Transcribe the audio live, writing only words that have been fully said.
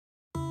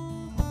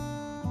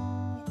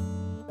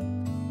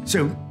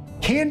So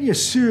can you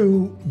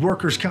sue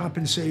workers'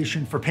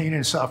 compensation for pain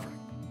and suffering?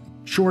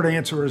 Short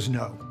answer is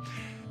no.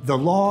 The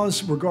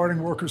laws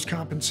regarding workers'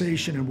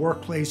 compensation and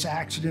workplace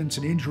accidents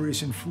and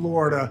injuries in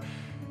Florida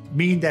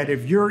mean that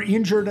if you're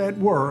injured at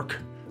work,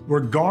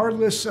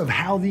 regardless of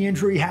how the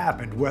injury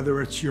happened,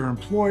 whether it's your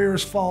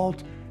employer's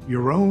fault,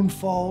 your own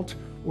fault,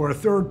 or a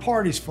third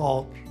party's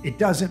fault, it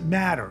doesn't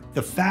matter.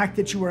 The fact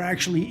that you were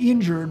actually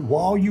injured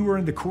while you were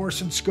in the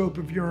course and scope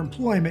of your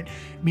employment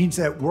means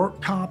that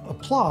work comp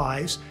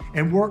applies,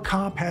 and work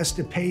comp has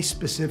to pay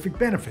specific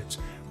benefits.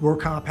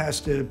 Work comp has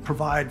to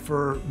provide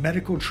for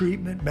medical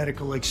treatment,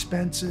 medical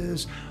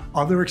expenses,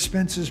 other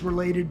expenses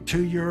related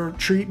to your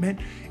treatment.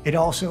 It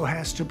also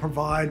has to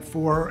provide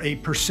for a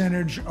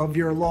percentage of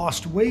your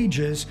lost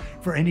wages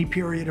for any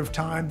period of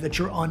time that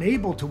you're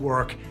unable to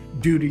work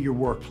due to your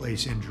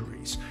workplace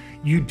injuries.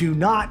 You do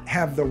not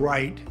have the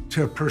right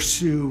to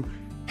pursue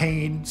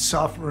pain,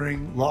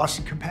 suffering, loss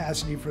of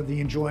capacity for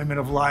the enjoyment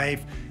of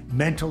life,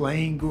 mental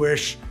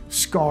anguish,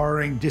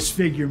 scarring,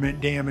 disfigurement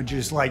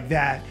damages like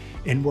that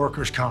in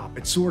workers' comp.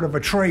 It's sort of a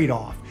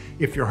trade-off.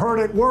 If you're hurt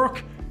at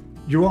work,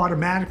 you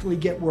automatically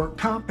get work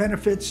comp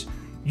benefits.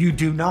 You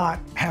do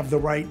not have the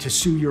right to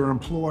sue your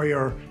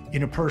employer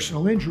in a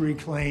personal injury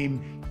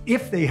claim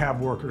if they have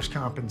workers'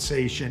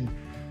 compensation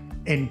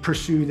and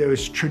pursue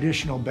those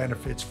traditional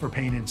benefits for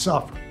pain and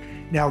suffering.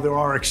 Now, there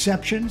are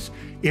exceptions.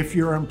 If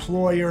your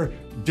employer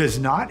does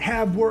not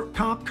have work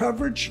comp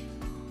coverage,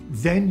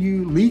 then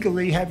you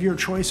legally have your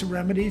choice of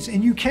remedies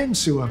and you can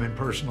sue them in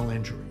personal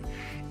injury.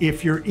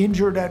 If you're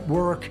injured at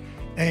work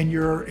and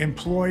your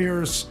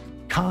employer's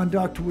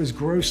conduct was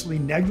grossly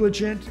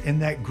negligent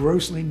and that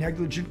grossly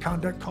negligent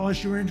conduct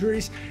caused your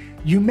injuries,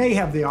 you may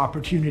have the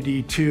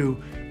opportunity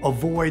to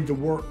avoid the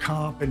work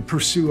comp and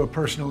pursue a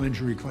personal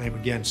injury claim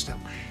against them.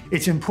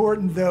 It's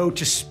important, though,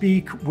 to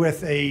speak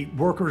with a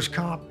workers'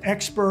 comp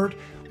expert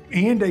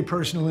and a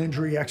personal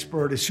injury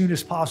expert as soon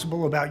as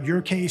possible about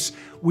your case.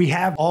 We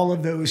have all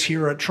of those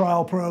here at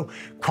Trial Pro.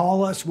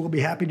 Call us. We'll be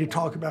happy to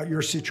talk about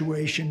your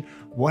situation.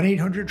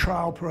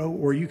 1-800-TRIAL-PRO,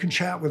 or you can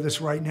chat with us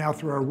right now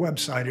through our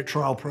website at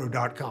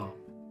trialpro.com.